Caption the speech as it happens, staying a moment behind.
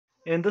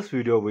In this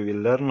video, we will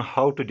learn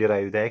how to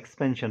derive the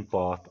expansion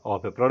path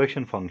of a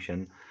production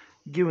function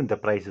given the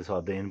prices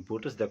of the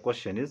inputs. The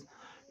question is,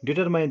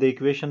 determine the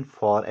equation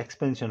for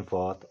expansion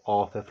path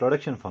of a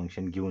production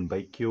function given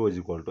by Q is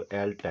equal to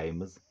L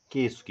times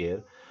K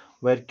square,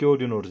 where Q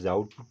denotes the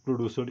output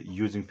produced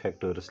using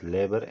factors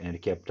labor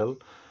and capital,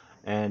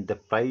 and the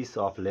price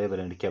of labor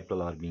and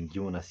capital are being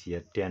given us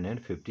here 10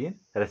 and 15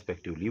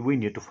 respectively. We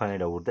need to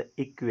find out the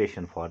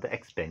equation for the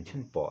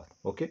expansion path.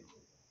 Okay.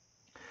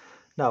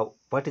 Now,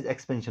 what is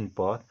expansion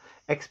path?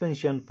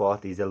 Expansion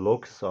path is a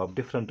locus of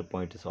different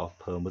points of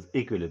firm's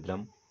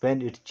equilibrium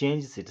when it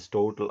changes its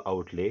total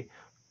outlay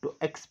to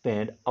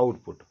expand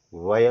output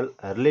while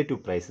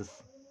relative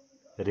prices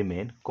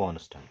remain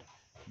constant.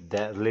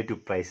 The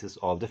relative prices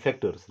of the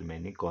factors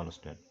remaining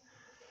constant.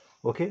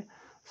 Okay,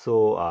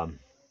 so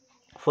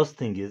first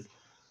thing is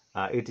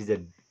it is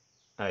a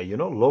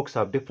locus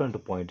of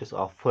different points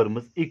of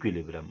firm's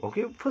equilibrium.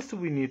 Okay, first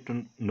we need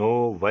to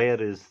know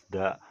where is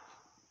the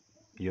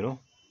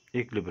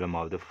equilibrium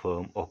of the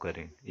firm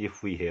occurring.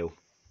 If we have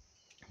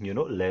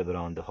labor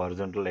on the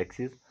horizontal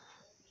axis,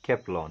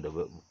 capital on the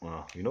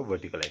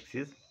vertical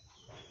axis.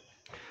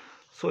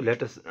 So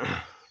let us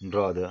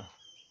draw the,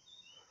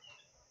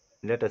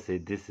 let us say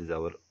this is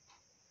our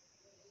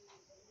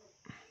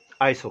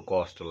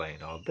isocost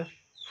line of the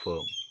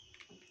firm.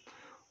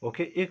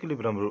 Okay,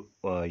 equilibrium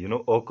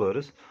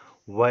occurs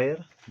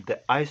where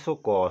the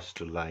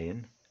isocost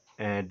line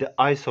and the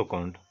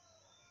isocont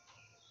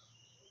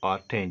are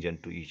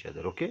tangent to each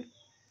other. Okay,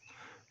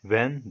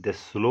 when the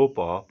slope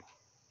of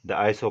the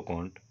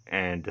isocont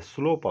and the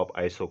slope of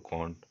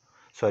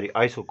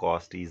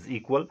isocost is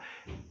equal,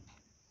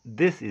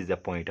 this is the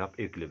point of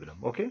equilibrium.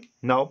 Okay,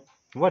 now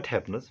what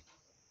happens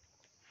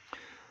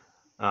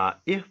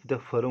if the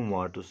firm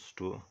wants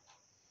to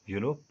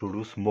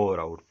produce more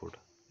output?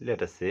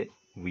 Let us say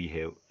we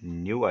have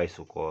new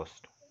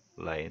isocost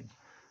line,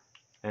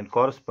 and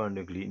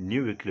correspondingly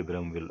new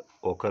equilibrium will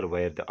occur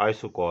where the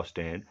isocost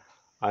and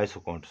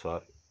isoconts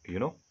are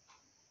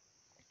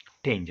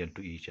tangent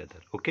to each other.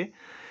 Okay,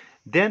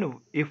 then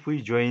if we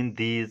join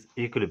these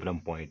equilibrium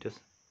points,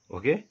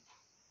 okay,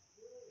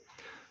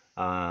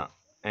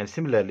 and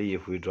similarly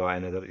if we draw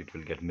another, it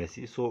will get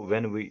messy. So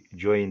when we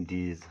join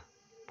these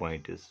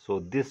points,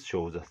 so this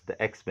shows us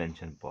the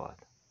expansion path.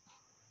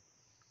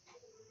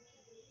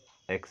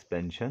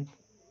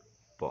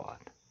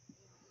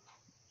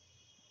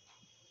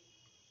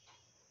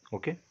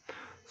 Okay,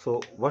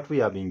 so what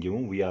we are being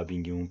given, we are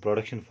being given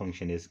production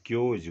function is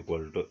Q is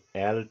equal to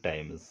L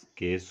times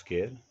K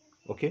square.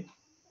 Okay,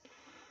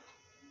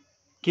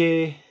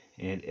 K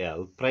and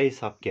L,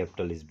 price of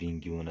capital is being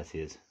given us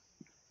is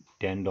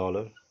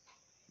 $10,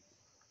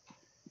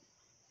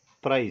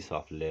 price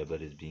of labor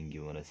is being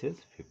given us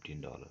is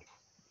 $15.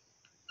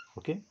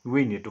 Okay,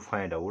 we need to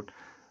find out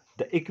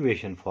the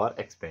equation for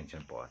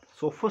expansion path.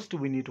 So first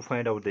we need to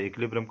find out the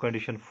equilibrium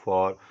condition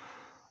for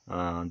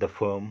the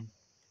firm.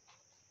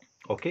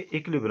 Okay,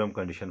 equilibrium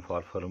condition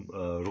for firm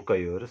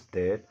requires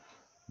that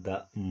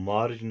the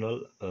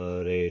marginal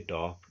rate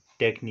of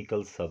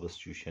technical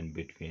substitution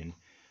between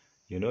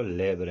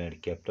labor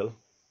and capital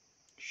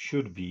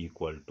should be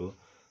equal to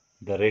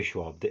the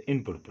ratio of the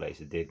input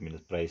prices. That means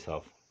price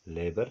of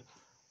labor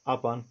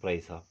upon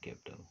price of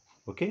capital.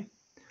 Okay,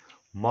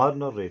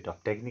 marginal rate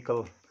of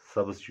technical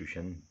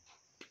substitution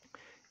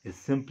is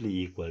simply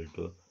equal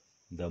to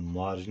the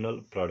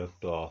marginal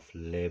product of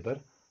labor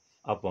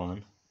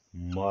upon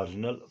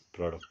marginal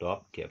product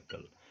of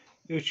capital.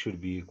 It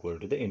should be equal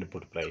to the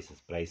input prices,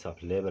 price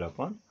of labor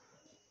upon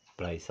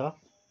price of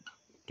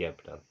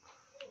capital.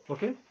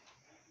 Okay,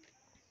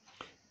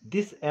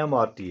 this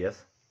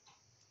MRTS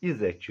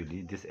is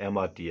actually, this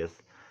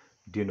MRTS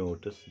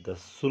denotes the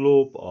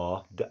slope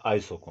of the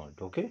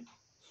isocont. Okay,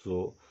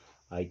 so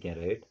I can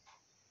write,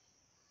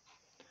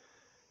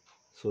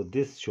 so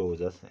this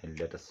shows us, and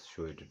let us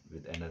show it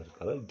with another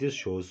color. This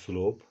shows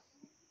slope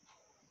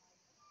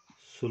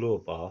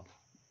of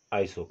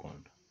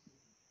isocont,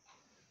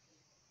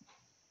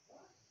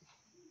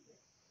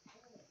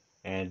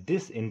 and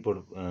this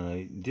input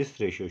this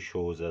ratio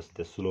shows us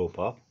the slope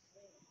of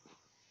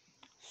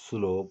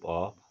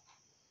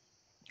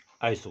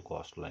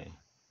isocost line.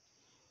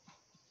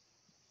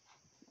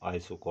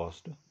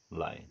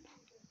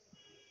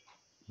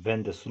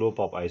 When the slope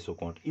of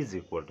isocont is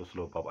equal to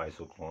slope of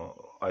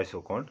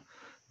isocont,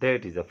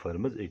 that is a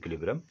firm's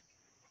equilibrium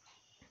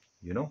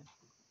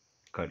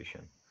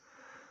condition.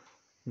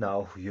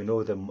 Now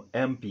the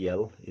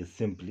MPL is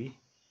simply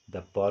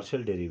the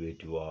partial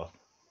derivative of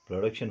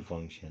production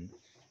function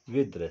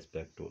with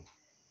respect to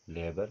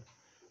labor,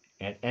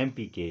 and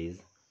MPK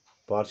is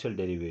partial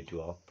derivative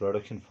of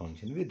production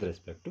function with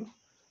respect to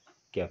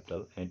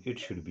capital, and it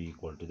should be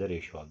equal to the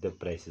ratio of the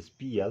prices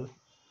PL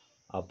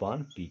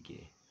upon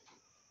PK.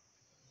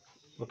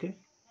 Okay,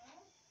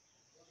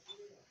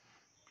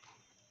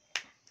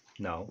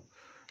 now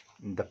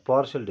the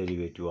partial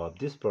derivative of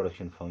this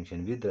production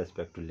function with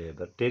respect to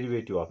labor,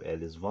 derivative of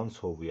L is 1,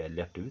 so we are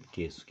left with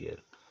K square.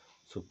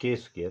 So K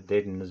square,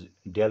 that means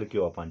del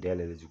Q upon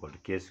del L is equal to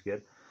K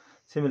square.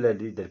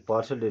 Similarly, the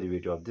partial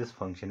derivative of this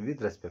function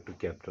with respect to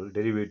capital,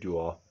 derivative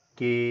of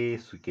k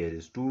square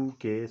is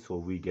 2k, so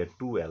we get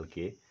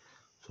 2lk.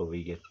 So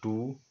we get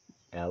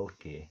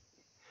 2lk.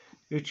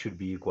 It should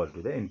be equal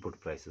to the input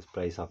prices.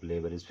 Price of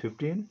labor is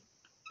 15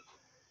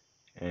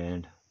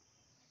 and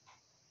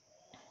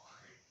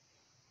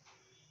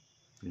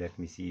let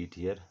me see it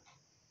here.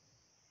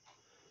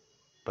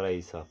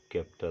 Price of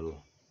capital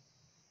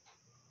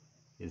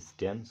is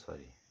 10,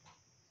 sorry.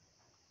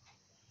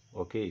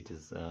 Okay, it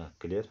is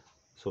clear.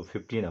 So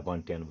 15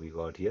 upon 10 we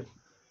got here.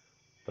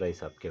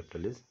 Price of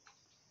capital is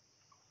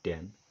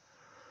 10.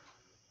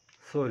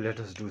 So let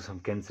us do some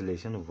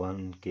cancellation.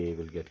 1k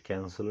will get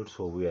cancelled,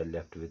 so we are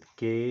left with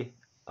k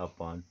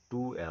upon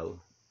 2l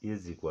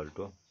is equal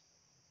to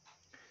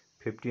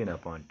 15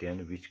 upon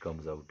 10, which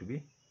comes out to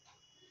be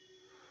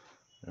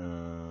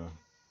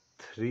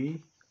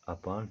 3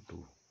 upon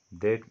 2.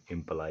 That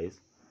implies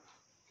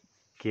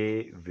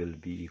k will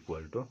be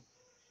equal to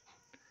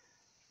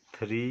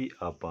 3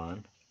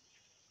 upon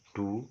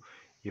 2.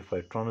 If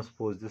I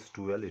transpose this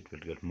 2l, it will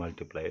get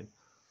multiplied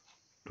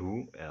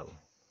 2l.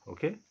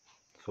 Okay,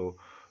 so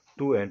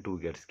 2 and 2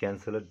 gets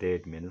cancelled.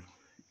 That means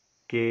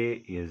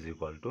k is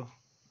equal to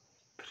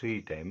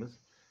 3 times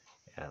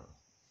l.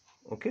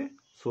 Okay,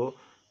 so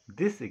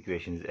this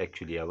equation is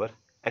actually our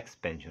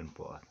expansion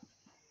path.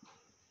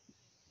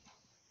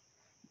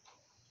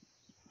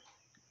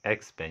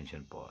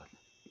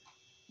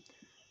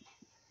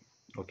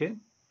 Okay,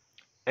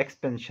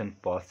 expansion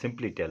path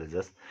simply tells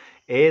us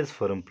as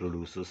firm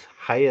produces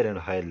higher and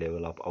higher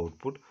level of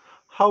output,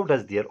 how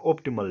does their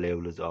optimal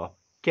levels of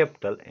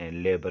capital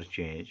and labor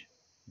change?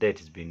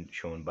 That is being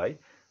shown by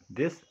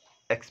this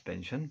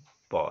expansion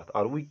path.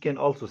 Or we can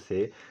also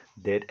say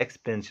that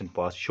expansion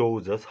path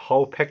shows us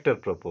how factor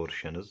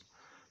proportions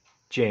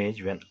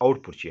change when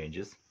output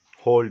changes,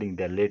 holding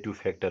the relative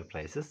factor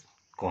prices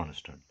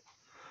constant.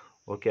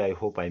 Okay, I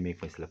hope I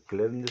make myself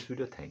clear in this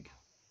video. Thank you.